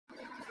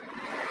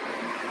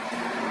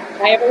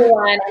Hi,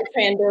 everyone. I'm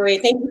Fran Bowie.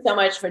 Thank you so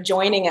much for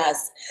joining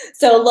us.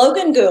 So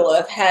Logan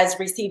Guleff has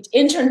received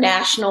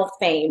international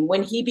fame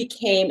when he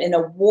became an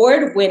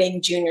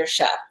award-winning junior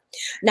chef.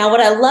 Now, what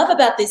I love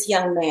about this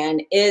young man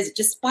is,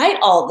 despite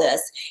all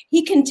this,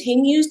 he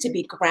continues to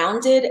be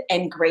grounded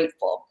and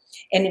grateful.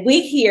 And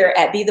we here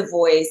at Be the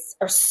Voice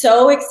are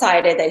so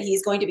excited that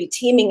he's going to be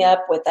teaming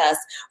up with us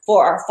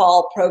for our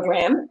fall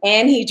program.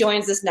 And he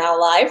joins us now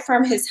live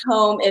from his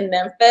home in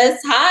Memphis.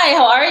 Hi,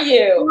 how are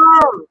you?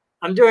 Hello.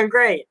 I'm doing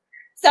great.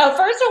 So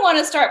first I want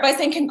to start by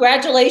saying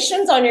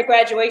congratulations on your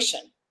graduation.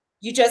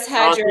 You just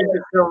had your thank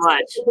you so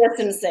much.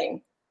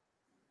 distancing.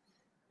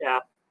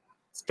 Yeah,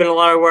 it's been a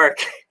lot of work.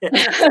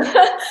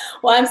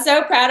 Well, I'm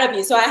so proud of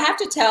you. So I have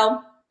to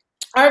tell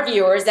our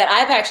viewers that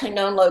I've actually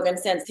known Logan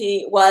since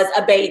he was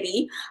a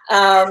baby.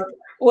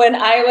 When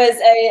I was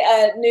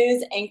a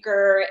news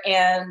anchor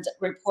and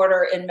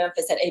reporter in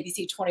Memphis at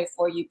ABC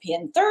 24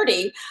 UPN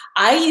 30,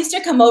 I used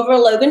to come over to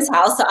Logan's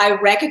house. So I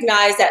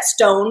recognized that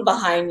stone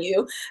behind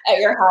you at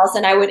your house,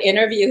 and I would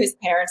interview his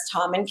parents,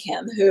 Tom and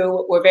Kim,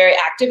 who were very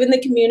active in the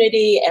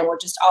community and were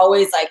just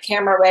always like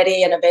camera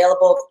ready and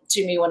available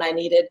to me when I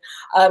needed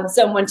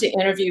someone to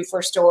interview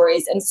for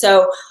stories. And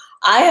so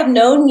I have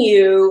known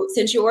you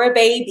since you were a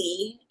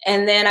baby,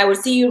 and then I would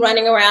see you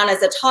running around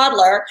as a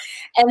toddler.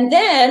 And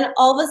then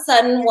all of a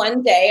sudden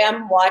one day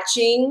I'm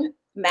watching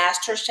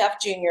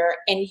MasterChef Junior,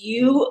 and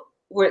you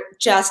were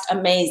just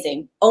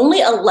amazing.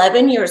 Only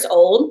 11 years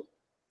old.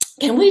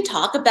 Can we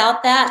talk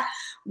about that?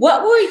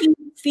 What were you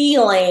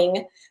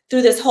feeling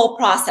through this whole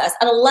process?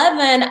 At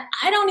 11,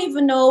 I don't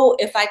even know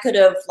if I could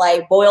have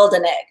like boiled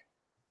an egg.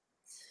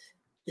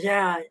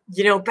 Yeah,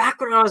 you know, back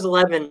when I was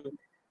 11,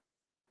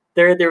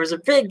 there was a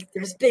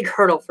big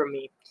hurdle for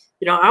me.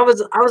 You know, I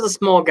was a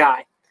small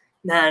guy,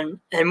 and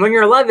when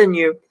you're 11,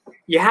 you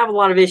have a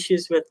lot of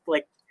issues with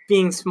like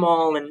being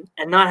small and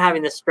not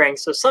having the strength.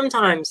 So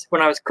sometimes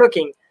when I was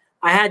cooking,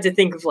 I had to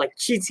think of like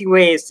cheatsy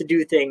ways to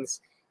do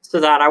things so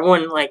that I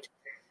wouldn't like,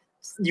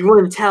 you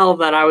wouldn't tell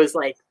that I was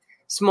like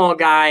small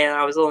guy and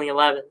I was only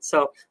 11.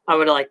 So I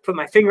would like put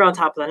my finger on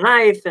top of the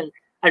knife, and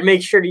I'd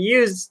make sure to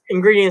use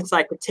ingredients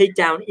I could take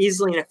down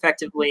easily and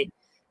effectively.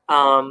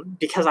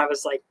 Because I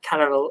was like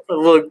kind of a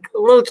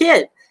little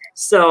kid.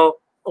 So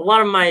a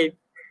lot of my,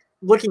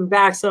 looking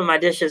back, some of my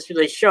dishes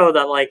really show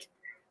that like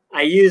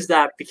I used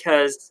that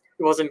because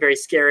it wasn't very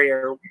scary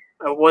or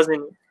it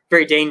wasn't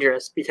very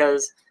dangerous,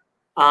 because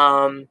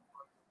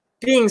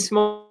being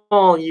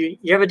small, you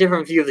have a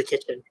different view of the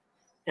kitchen,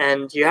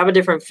 and you have a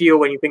different view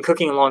when you've been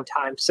cooking a long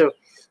time. So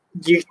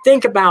you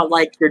think about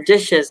like your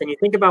dishes, and you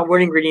think about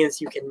what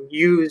ingredients you can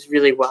use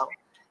really well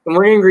and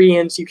what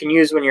ingredients you can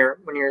use when you're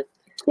a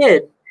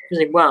kid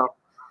really well.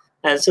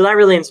 And so that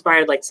really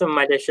inspired like some of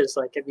my dishes.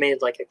 Like I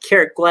made like a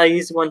carrot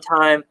glaze one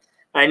time.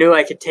 I knew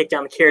I could take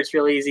down the carrots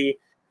real easy.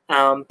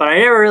 But I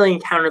never really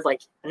encountered I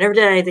never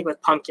did anything with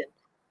pumpkin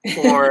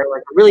or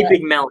like a really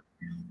big melon,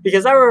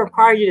 because that would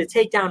require you to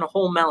take down a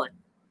whole melon.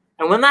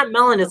 And when that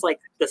melon is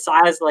like the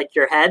size of like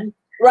your head,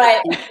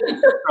 right,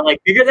 or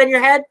like bigger than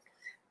your head,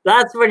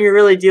 that's when you're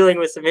really dealing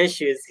with some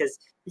issues, because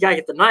you gotta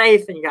get the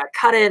knife and you gotta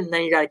cut it, and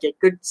then you gotta get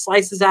good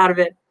slices out of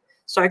it.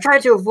 So I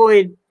tried to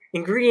avoid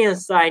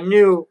ingredients that I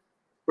knew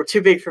were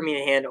too big for me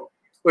to handle,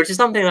 which is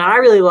something that I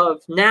really love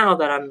now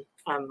that I'm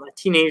a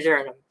teenager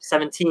and I'm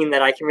 17,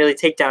 that I can really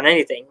take down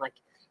anything. Like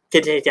I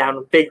can take down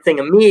a big thing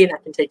of meat,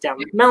 I can take down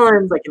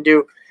melons, I can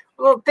do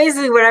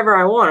basically whatever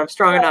I want. I'm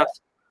strong enough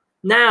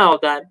now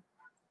that,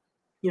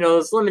 you know,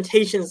 those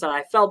limitations that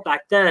I felt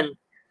back then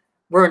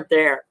weren't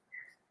there.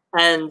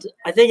 And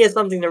I think it's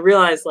something to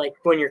realize, like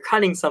when you're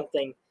cutting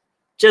something,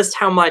 just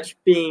how much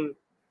being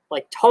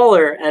like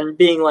taller and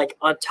being like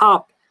on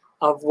top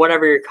of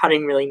whatever you're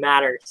cutting really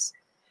matters.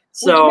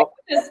 So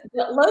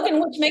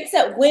Logan, which makes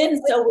that win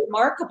so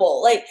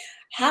remarkable. Like,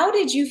 how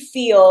did you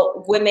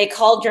feel when they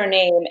called your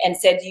name and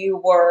said you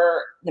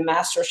were the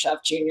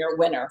MasterChef Junior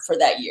winner for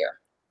that year?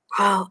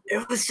 Wow,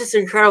 it was just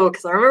incredible,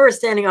 because I remember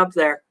standing up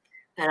there,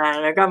 and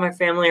I got my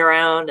family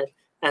around,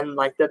 and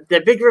like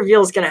the big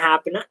reveal is going to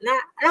happen. And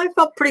I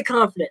felt pretty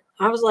confident.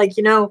 I was like,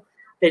 you know,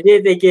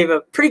 they gave a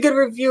pretty good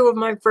review of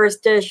my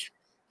first dish.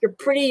 You're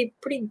pretty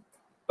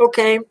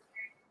okay.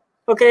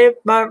 Okay,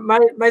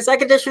 my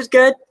second dish was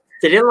good.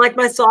 They didn't like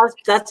my sauce,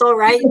 but that's all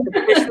right.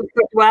 The fish was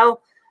cooked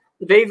well.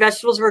 The baby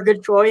vegetables were a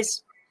good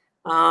choice.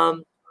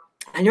 I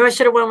knew I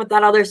should have went with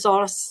that other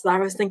sauce that I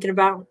was thinking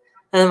about.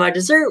 And then my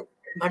dessert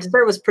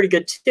was pretty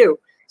good too.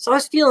 So I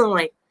was feeling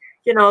like,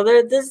 you know,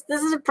 this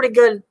is a pretty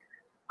good,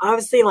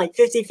 obviously like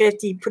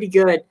 50-50, pretty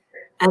good.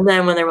 And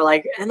then when they were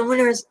like, and the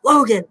winner is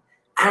Logan,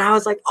 and I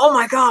was like, oh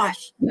my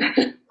gosh,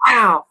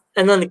 wow.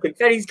 And then the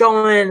confetti's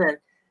going,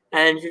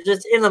 and you're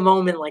just in the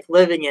moment, like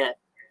living it.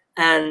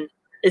 And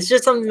it's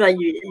just something that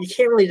you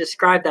can't really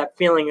describe, that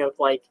feeling of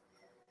like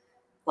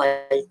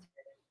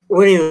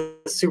winning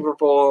the Super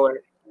Bowl,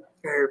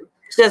 or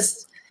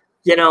just,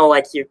 you know,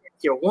 like you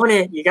won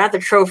it, you got the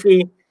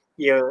trophy,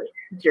 you're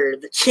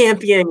the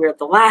champion, you're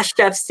the last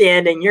chef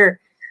standing,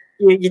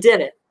 you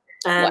did it.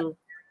 And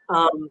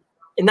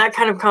in that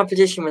kind of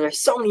competition where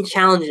there's so many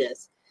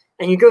challenges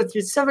and you go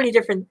through so many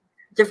different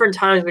different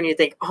times when you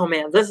think, oh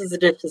man, this is the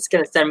dish that's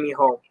going to send me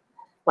home.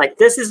 Like,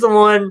 this is the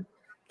one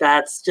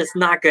that's just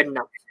not good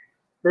enough.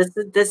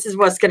 This is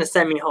what's going to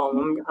send me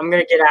home. I'm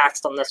going to get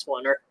axed on this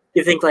one. Or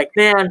you think like,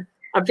 man,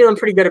 I'm feeling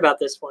pretty good about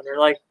this one. Or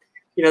like,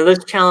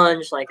 this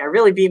challenge, like I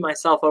really beat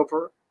myself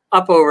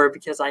up over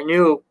because I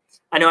know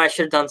I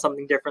should have done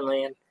something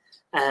differently.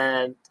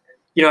 And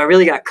I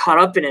really got caught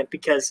up in it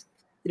because,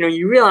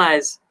 you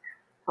realize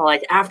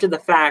like after the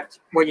fact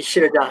what you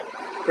should have done.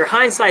 Your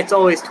hindsight's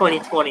always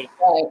 20/20.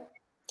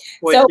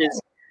 Right. So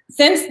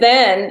since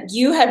then,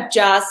 you have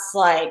just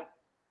like,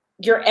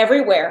 you're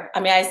everywhere. I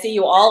mean, I see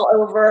you all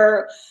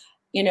over,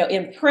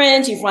 in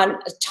print. You've won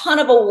a ton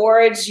of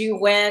awards. You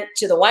went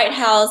to the White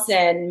House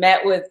and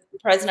met with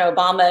President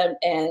Obama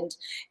and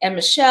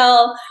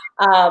Michelle.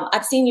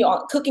 I've seen you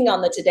cooking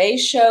on the Today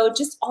Show,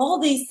 just all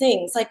these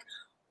things. Like,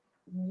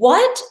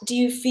 what do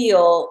you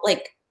feel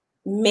like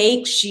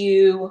makes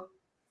you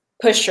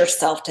push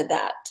yourself to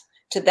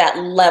that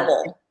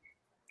level?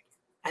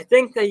 I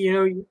think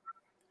that,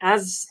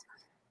 as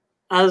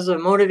a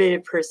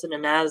motivated person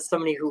and as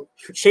somebody who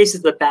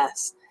chases the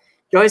best,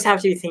 you always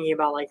have to be thinking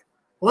about like,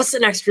 what's the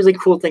next really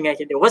cool thing I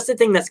can do? What's the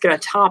thing that's going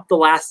to top the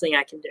last thing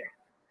I can do?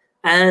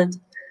 And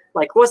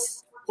like,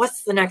 what's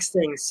the next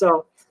thing?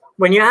 So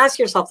when you ask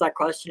yourself that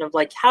question of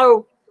like,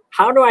 how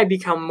do I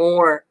become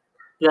more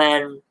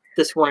than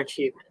this one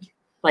achievement?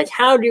 Like,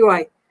 how do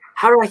I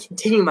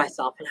continue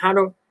myself, and how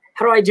do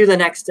I do the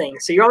next thing?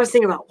 So you're always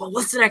thinking about, well,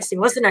 what's the next thing?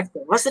 What's the next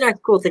thing? What's the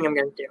next cool thing I'm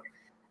going to do?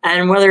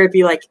 And whether it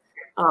be like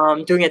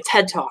doing a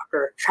TED Talk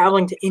or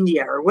traveling to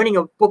India or winning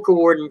a book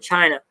award in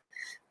China,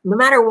 no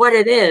matter what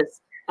it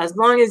is, as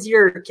long as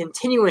you're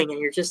continuing and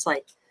you're just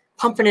like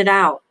pumping it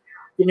out,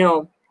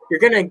 you're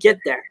going to get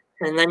there.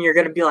 And then you're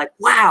going to be like,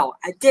 wow,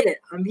 I did it.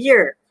 I'm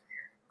here.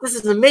 This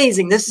is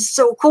amazing. This is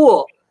so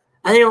cool.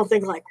 And then you'll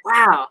think like,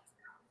 wow,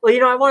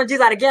 well, I want to do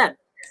that again.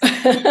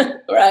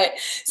 Right.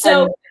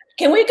 So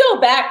can we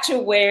go back to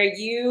where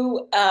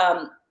you,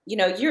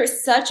 you're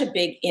such a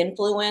big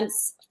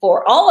influence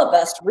for all of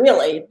us,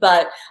 really,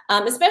 but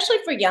especially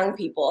for young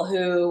people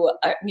who,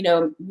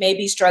 may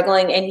be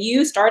struggling. And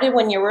you started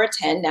when you were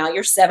 10, now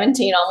you're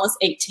 17, almost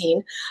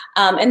 18.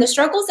 And the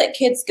struggles that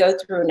kids go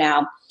through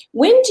now,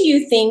 when do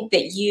you think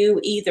that you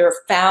either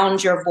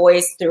found your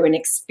voice through an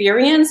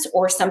experience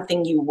or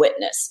something you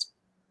witnessed?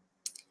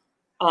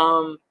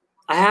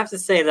 I have to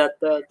say that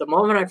the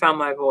moment I found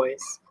my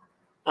voice,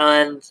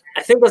 and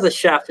I think as a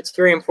chef, it's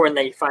very important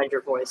that you find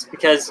your voice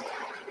because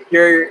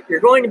you're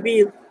going to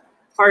be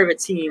part of a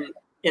team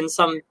in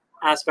some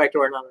aspect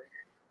or another.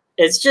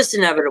 It's just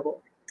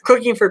inevitable.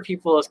 Cooking for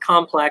people is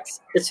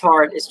complex, it's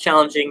hard, it's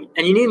challenging,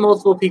 and you need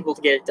multiple people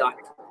to get it done.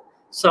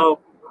 So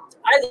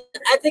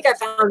I think I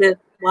found it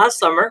last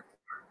summer,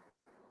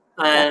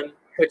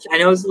 which I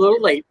know is a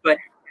little late, but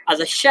as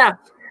a chef,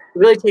 it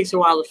really takes a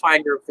while to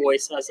find your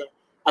voice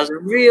as a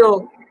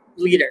real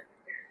leader,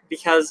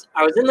 because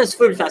I was in this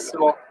food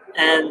festival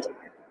and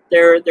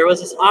there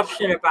was this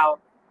option about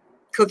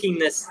cooking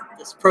this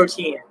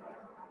protein.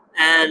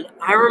 And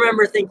I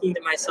remember thinking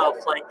to myself,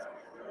 like,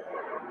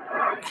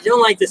 I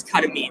don't like this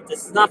cut of meat.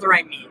 This is not the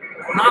right meat.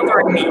 Not the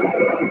right meat.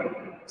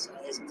 So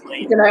there's a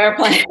plane. It's an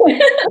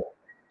airplane.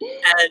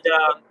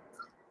 And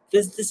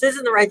this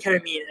isn't the right kind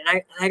of meat.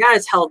 And I gotta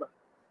tell them.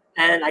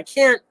 And I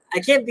can't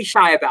be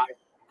shy about it.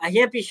 I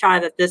can't be shy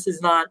that this is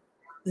not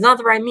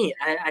the right meat.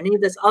 I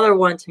need this other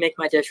one to make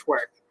my dish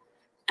work.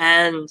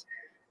 And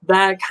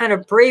that kind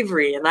of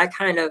bravery and that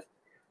kind of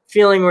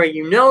feeling where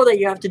you know that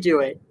you have to do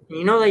it, and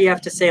you know that you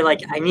have to say,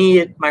 like, I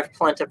need my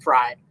polenta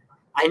fried.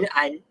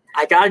 I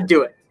got to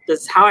do it.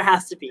 This is how it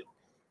has to be.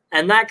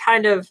 And that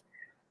kind of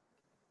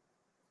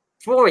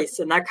voice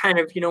and that kind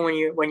of,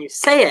 when you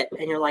say it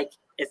and you're like,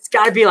 it's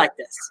got to be like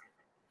this.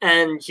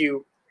 And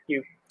you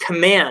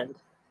command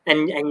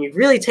and you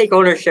really take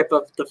ownership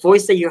of the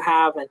voice that you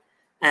have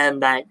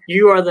and that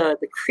you are the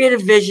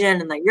creative vision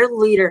and that you're the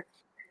leader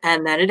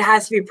and that it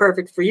has to be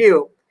perfect for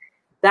you.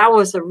 That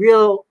was a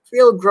real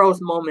growth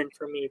moment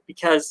for me,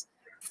 because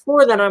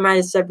before then I might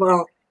have said,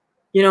 well,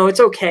 it's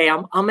okay.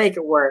 I'll make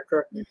it work.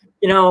 Or,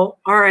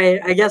 all right,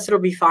 I guess it'll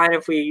be fine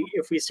if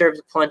we serve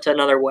the polenta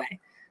another way,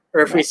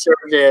 or if we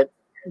served it,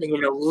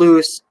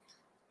 loose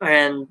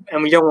and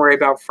we don't worry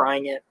about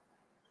frying it.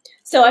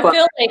 So I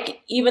feel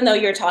like even though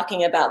you're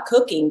talking about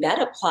cooking,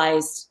 that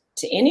applies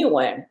to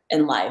anyone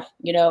in life,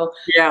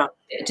 Yeah.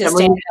 To and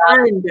when you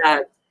find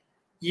that,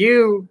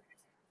 you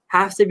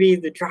have to be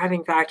the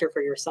driving factor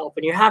for yourself,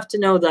 and you have to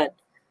know that,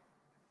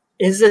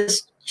 is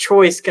this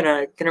choice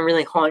gonna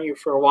really haunt you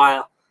for a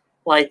while?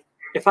 Like,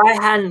 if I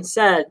hadn't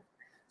said,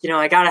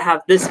 I gotta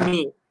have this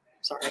meat.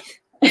 Sorry.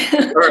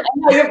 I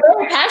know, you're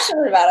very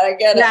passionate about it. I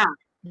get it.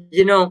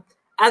 Yeah.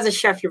 As a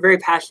chef, you're very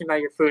passionate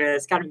about your food, and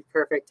it's gotta be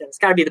perfect, and it's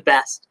gotta be the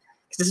best.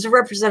 Because it's a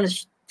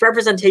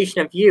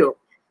representation of you.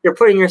 You're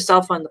putting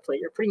yourself on the plate.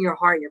 You're putting your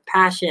heart, your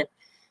passion,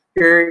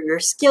 your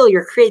skill,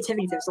 your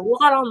creativity. There's a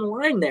lot on the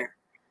line there.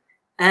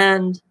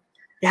 And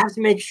you have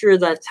to make sure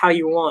that's how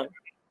you want.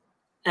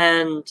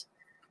 And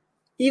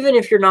even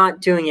if you're not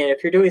doing it,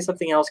 if you're doing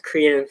something else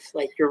creative,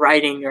 like you're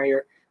writing or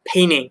you're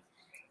painting,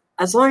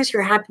 as long as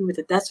you're happy with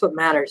it, that's what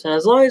matters. And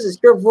as long as it's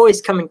your voice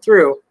coming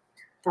through,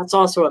 that's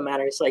also what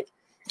matters. Like,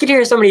 you can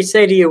hear somebody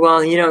say to you,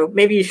 well, you know,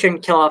 maybe you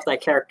shouldn't kill off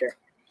that character.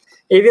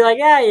 You'd be like,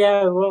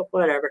 yeah, well,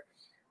 whatever.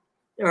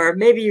 Or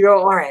maybe you go,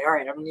 all right,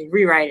 I'm going to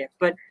rewrite it.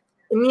 But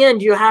in the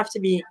end, you have to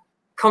be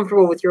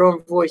comfortable with your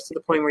own voice to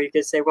the point where you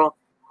can say, well,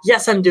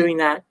 yes, I'm doing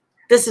that.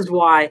 This is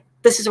why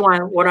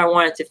what I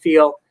want it to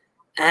feel,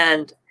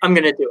 and I'm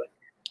going to do it.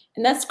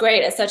 And that's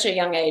great at such a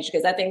young age,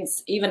 because I think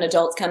even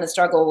adults kind of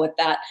struggle with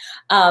that.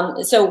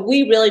 So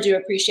we really do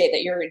appreciate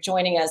that you're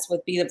joining us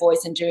with Be the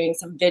Voice and doing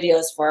some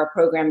videos for our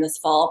program this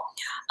fall.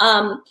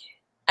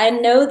 I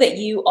know that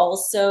you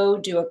also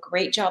do a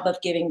great job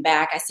of giving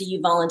back. I see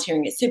you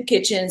volunteering at soup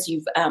kitchens.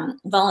 You've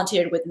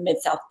volunteered with the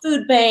Mid-South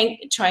Food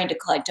Bank, trying to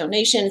collect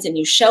donations, and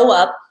you show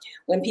up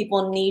when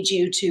people need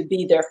you to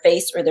be their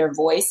face or their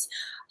voice.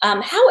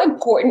 How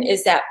important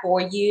is that for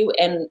you,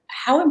 and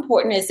how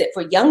important is it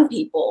for young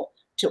people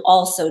to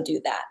also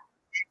do that?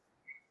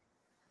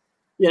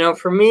 You know,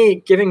 for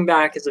me, giving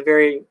back is a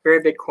very,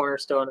 very big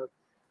cornerstone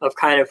of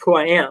kind of who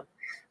I am.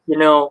 You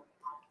know,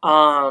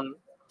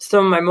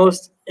 some of my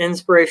most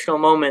inspirational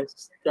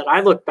moments that I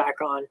look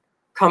back on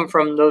come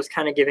from those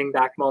kind of giving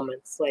back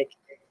moments. Like,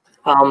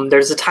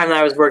 there's a time that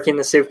I was working in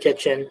the soup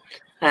kitchen,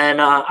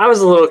 and I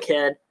was a little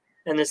kid,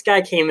 and this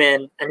guy came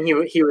in, and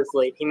he was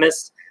late. He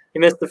missed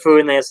the food,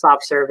 and they had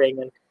stopped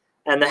serving.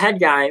 And the head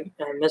guy,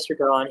 Mr.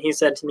 Don, he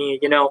said to me,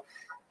 you know,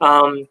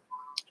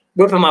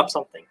 whip him up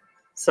something.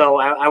 So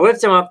I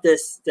whipped him up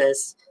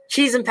this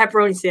cheese and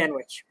pepperoni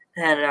sandwich,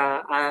 and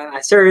I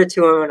served it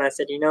to him, and I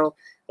said, you know,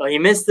 well, you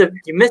missed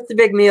the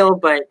big meal,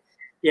 but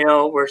you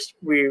know,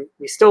 we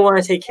still want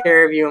to take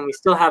care of you, and we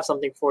still have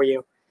something for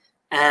you.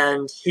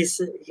 And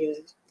he's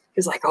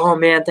like, oh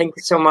man, thank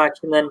you so much.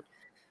 And then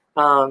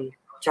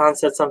John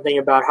said something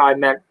about how I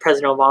met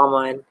President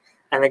Obama,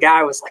 and the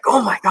guy was like,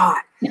 oh my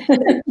God, you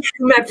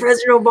met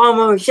President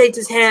Obama, shaked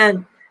his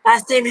hand,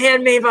 that same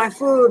hand made my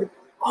food.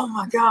 Oh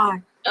my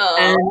God. Oh.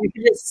 And you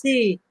can just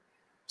see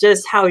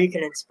just how you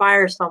can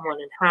inspire someone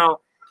and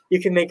how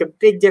you can make a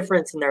big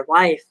difference in their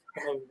life.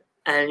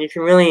 And you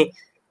can really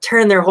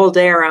turn their whole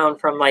day around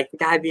from like the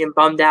guy being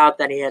bummed out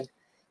that he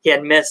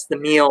had missed the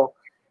meal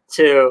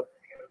to,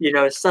 you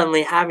know,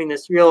 suddenly having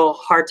this real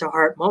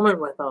heart-to-heart moment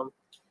with them.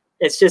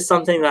 It's just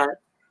something that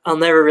I'll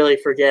never really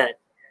forget.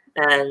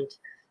 And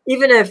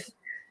even if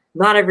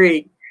not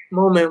every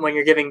moment when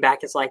you're giving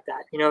back is like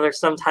that, you know, there's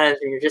some times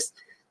when you're just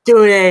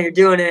doing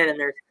it, and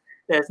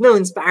there's no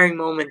inspiring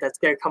moment that's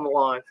going to come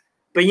along,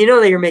 but you know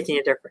that you're making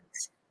a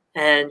difference,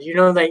 and you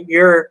know that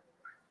you're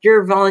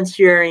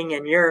volunteering,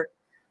 and your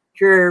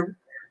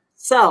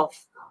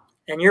self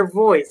and your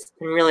voice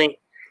can really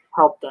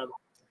help them.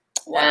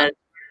 Wow. And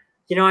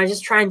you know, I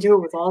just try and do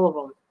it with all of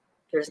them.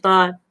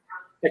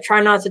 I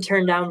try not to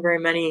turn down very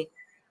many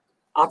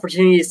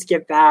opportunities to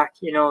give back.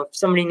 You know, if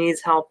somebody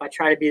needs help, I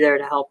try to be there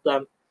to help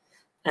them.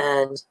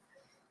 And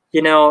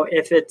you know,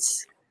 if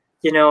it's,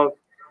 you know,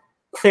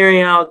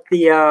 clearing out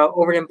the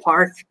Overton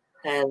Park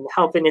and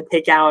helping to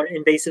take out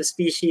invasive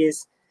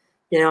species,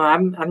 you know,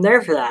 I'm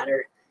there for that.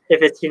 Or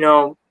if it's, you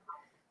know,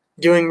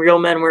 doing Real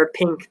Men Wear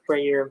Pink, where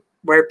you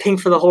wear pink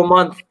for the whole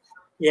month,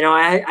 you know,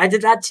 I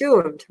did that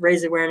too, to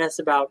raise awareness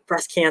about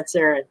breast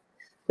cancer and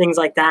things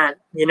like that.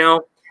 You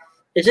know,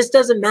 it just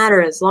doesn't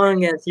matter, as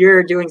long as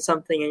you're doing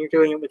something and you're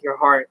doing it with your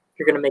heart,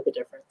 you're going to make a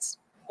difference.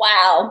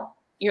 Wow.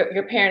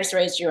 Your parents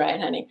raised you right,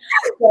 honey.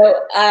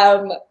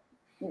 So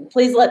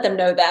please let them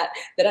know that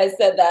I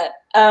said that.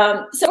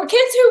 So for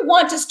kids who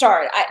want to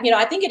start,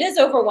 I think it is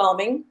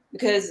overwhelming,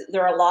 because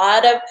there are a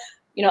lot of,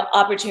 you know,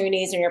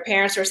 opportunities, and your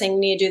parents are saying you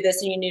need to do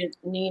this and you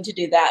need to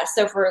do that.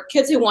 So for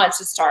kids who want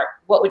to start,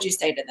 what would you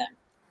say to them?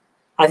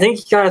 I think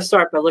you got to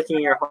start by looking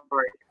at your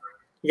heart.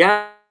 You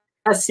got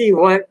to see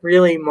what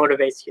really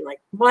motivates you. Like,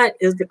 what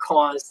is the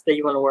cause that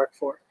you want to work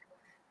for?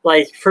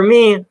 Like, for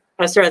me,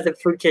 I started at the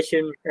food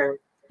kitchen,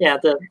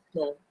 the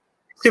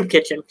soup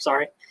kitchen,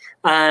 sorry.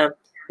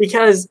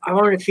 Because I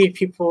wanted to feed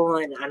people,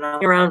 and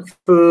I'm around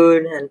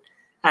food, and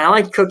I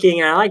like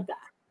cooking, and I like that.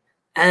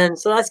 And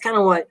so that's kind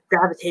of what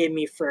gravitated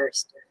me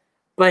first.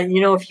 But, you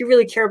know, if you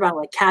really care about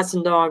like cats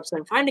and dogs,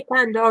 then find a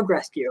cat and dog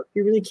rescue. If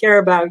you really care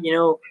about, you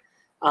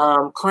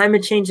know,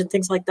 climate change and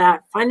things like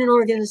that, find an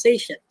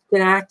organization,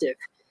 get active,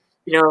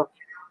 you know,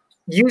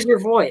 use your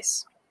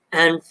voice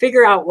and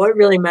figure out what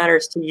really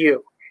matters to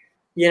you.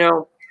 You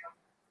know,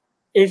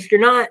 if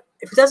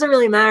it doesn't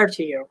really matter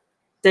to you,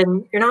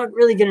 then you're not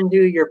really going to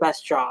do your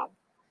best job.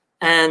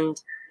 And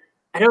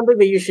I don't think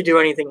that you should do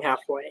anything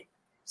halfway.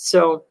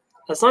 So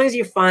as long as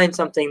you find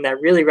something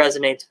that really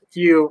resonates with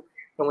you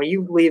and what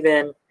you believe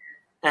in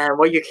and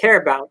what you care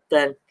about,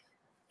 then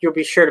you'll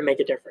be sure to make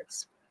a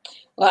difference.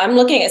 Well, I'm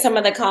looking at some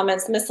of the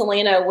comments. Miss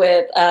Selena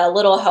with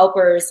Little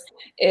Helpers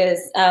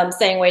is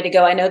saying way to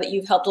go. I know that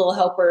you've helped Little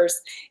Helpers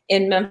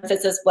in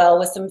Memphis as well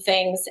with some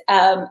things.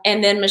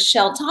 And then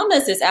Michelle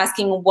Thomas is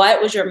asking,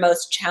 what was your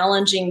most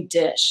challenging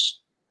dish?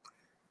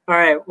 All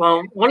right.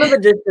 Well, one of the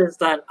dishes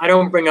that I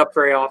don't bring up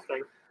very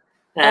often,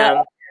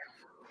 that,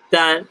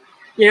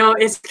 you know,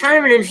 it's kind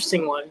of an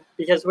interesting one,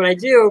 because what I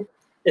do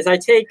is I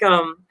take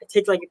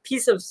like a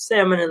piece of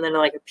salmon and then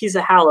like a piece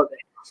of halibut,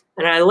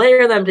 and I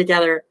layer them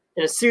together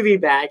in a sous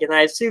vide bag, and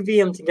I sous vide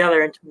them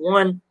together into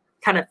one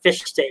kind of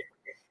fish steak.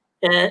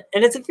 And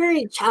it's a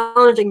very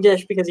challenging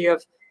dish because you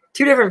have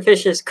two different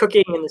fishes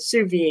cooking in the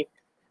sous vide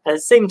at the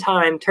same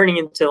time, turning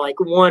into like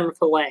one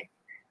fillet.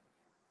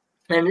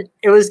 And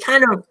it was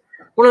kind of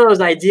one of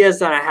those ideas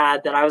that I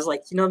had that I was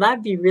like,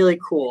 that'd be really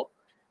cool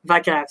if I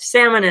could have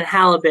salmon and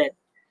halibut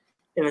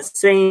in the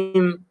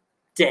same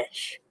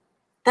dish.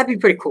 That'd be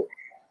pretty cool.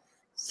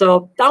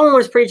 So that one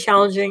was pretty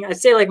challenging. I'd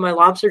say like my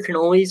lobster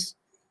cannolis,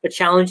 a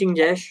challenging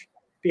dish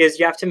because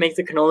you have to make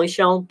the cannoli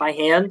shell by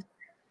hand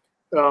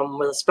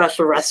with a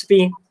special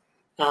recipe,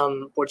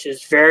 which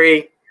is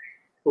very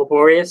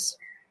laborious,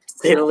 to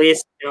say the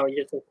least. You have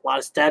to take a lot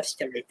of steps.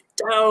 You gotta make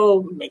the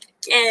dough, make it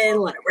again,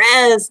 let it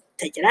rest,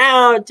 take it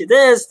out, do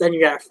this, then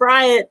you gotta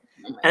fry it,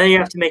 and then you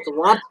have to make the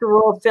lobster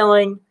roll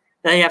filling,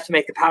 then you have to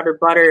make the powdered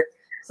butter.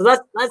 So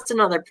that's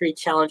another pretty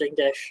challenging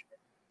dish.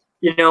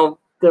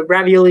 The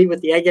ravioli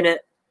with the egg in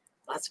it,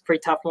 that's a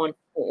pretty tough one.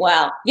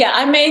 Wow. Yeah,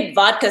 I made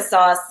vodka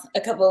sauce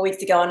a couple of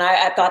weeks ago, and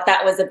I thought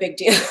that was a big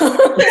deal.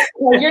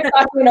 You're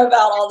talking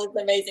about all this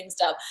amazing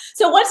stuff.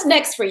 So what's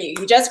next for you?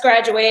 You just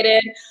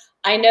graduated.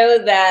 I know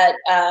that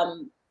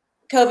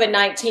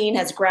COVID-19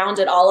 has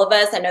grounded all of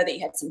us. I know that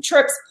you had some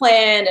trips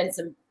planned and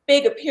some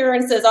big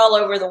appearances all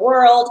over the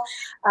world.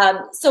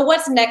 So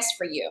what's next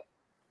for you?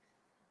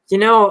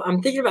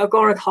 I'm thinking about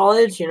going to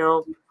college.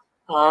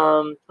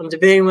 I'm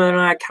debating whether or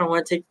not I kind of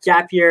want to take a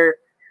gap year,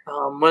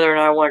 whether or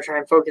not I want to try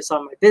and focus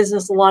on my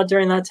business a lot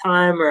during that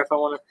time, or if I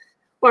want to,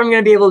 what I'm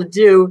going to be able to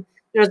do.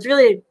 It's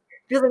really,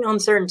 really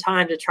uncertain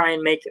time to try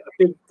and make a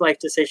big life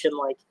decision,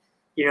 like,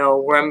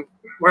 where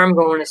I'm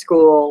going to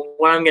school,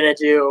 what I'm going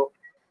to do,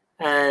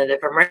 and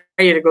if I'm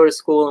ready to go to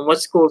school and what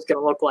school is going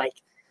to look like.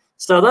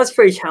 So that's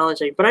pretty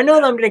challenging. But I know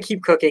that I'm going to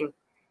keep cooking.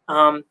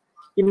 You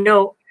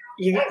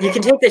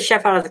can take the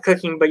chef out of the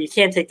cooking, but you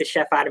can't take the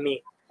chef out of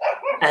me.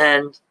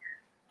 And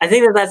I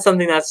think that's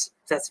something that's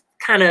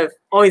kind of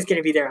always going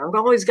to be there. I'm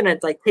always going to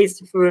like taste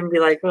the food and be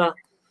like, well,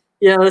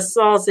 this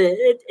sauce,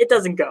 it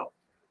doesn't go.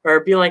 Or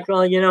be like,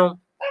 well,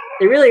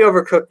 they really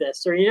overcooked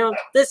this. Or,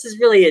 this is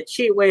really a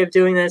cheat way of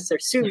doing this. They're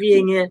sous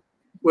videing it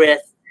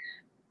with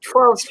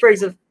 12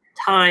 sprigs of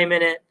thyme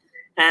in it.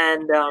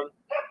 And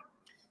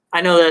I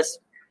know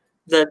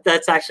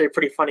that's actually a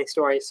pretty funny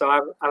story. So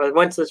I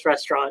went to this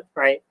restaurant,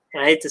 right?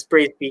 And I ate this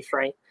braised beef,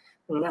 right?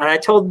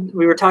 And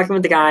we were talking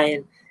with the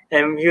guy,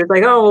 and he was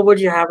like, oh, well,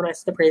 what'd you have? And I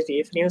said, the braised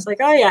beef. And he was like,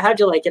 oh, yeah, how'd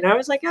you like it? And I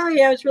was like, oh,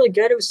 yeah, it was really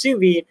good. It was sous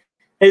vide.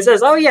 And he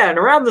says, oh, yeah, and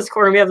around this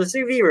corner, we have the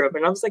sous vide room.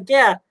 And I was like,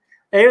 yeah.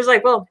 And he was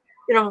like, well,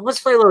 let's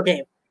play a little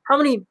game. How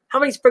many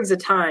sprigs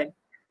of thyme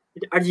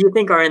do you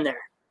think are in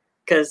there?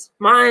 Because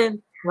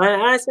mine,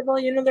 I said,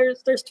 well,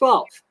 there's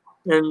 12.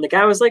 And the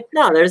guy was like,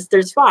 no,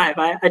 there's 5.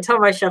 I tell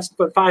my chefs to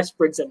put 5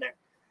 sprigs in there.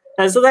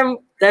 And so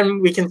then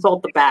we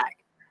consult the bag,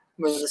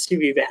 with the sous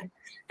vide bag.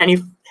 And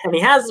he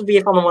has the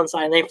beef on the one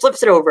side, and then he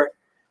flips it over.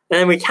 And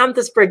then we count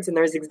the sprigs, and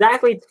there's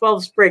exactly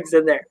 12 sprigs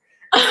in there.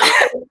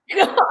 And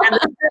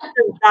the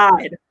person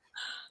died.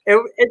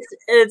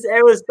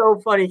 It was so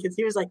funny because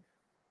he was like,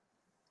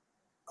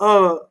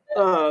 and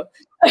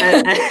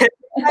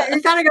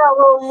he kind of got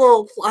a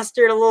little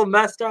flustered, a little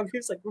messed up. He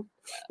was like,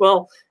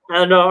 well, I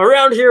don't know.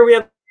 Around here we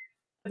have,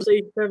 and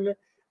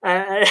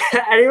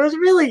he was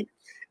really,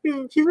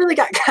 he really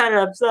got kind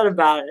of upset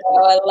about it.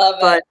 Oh, I love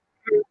it. But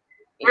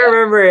I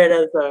remember it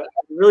as a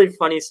really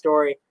funny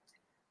story.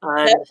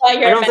 I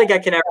don't think I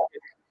can ever.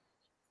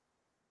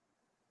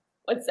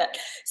 What's that?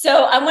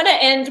 So I'm going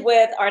to end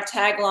with our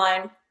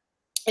tagline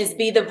is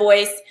be the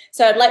voice.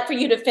 So I'd like for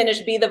you to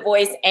finish be the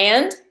voice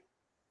and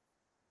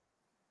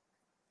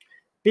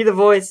be the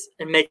voice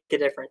and make a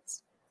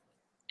difference.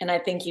 And I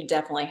think you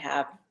definitely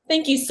have.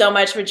 Thank you so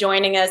much for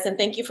joining us, and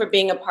thank you for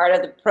being a part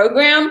of the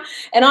program.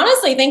 And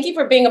honestly, thank you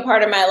for being a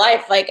part of my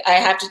life. Like, I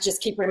have to just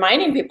keep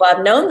reminding people,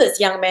 I've known this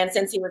young man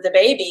since he was a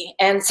baby.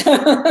 And so,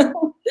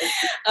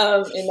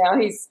 and now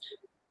he's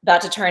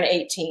about to turn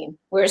 18.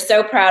 We're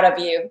so proud of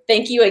you.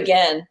 Thank you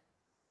again.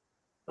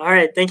 All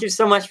right. Thank you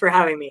so much for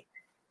having me.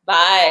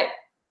 Bye.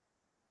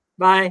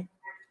 Bye.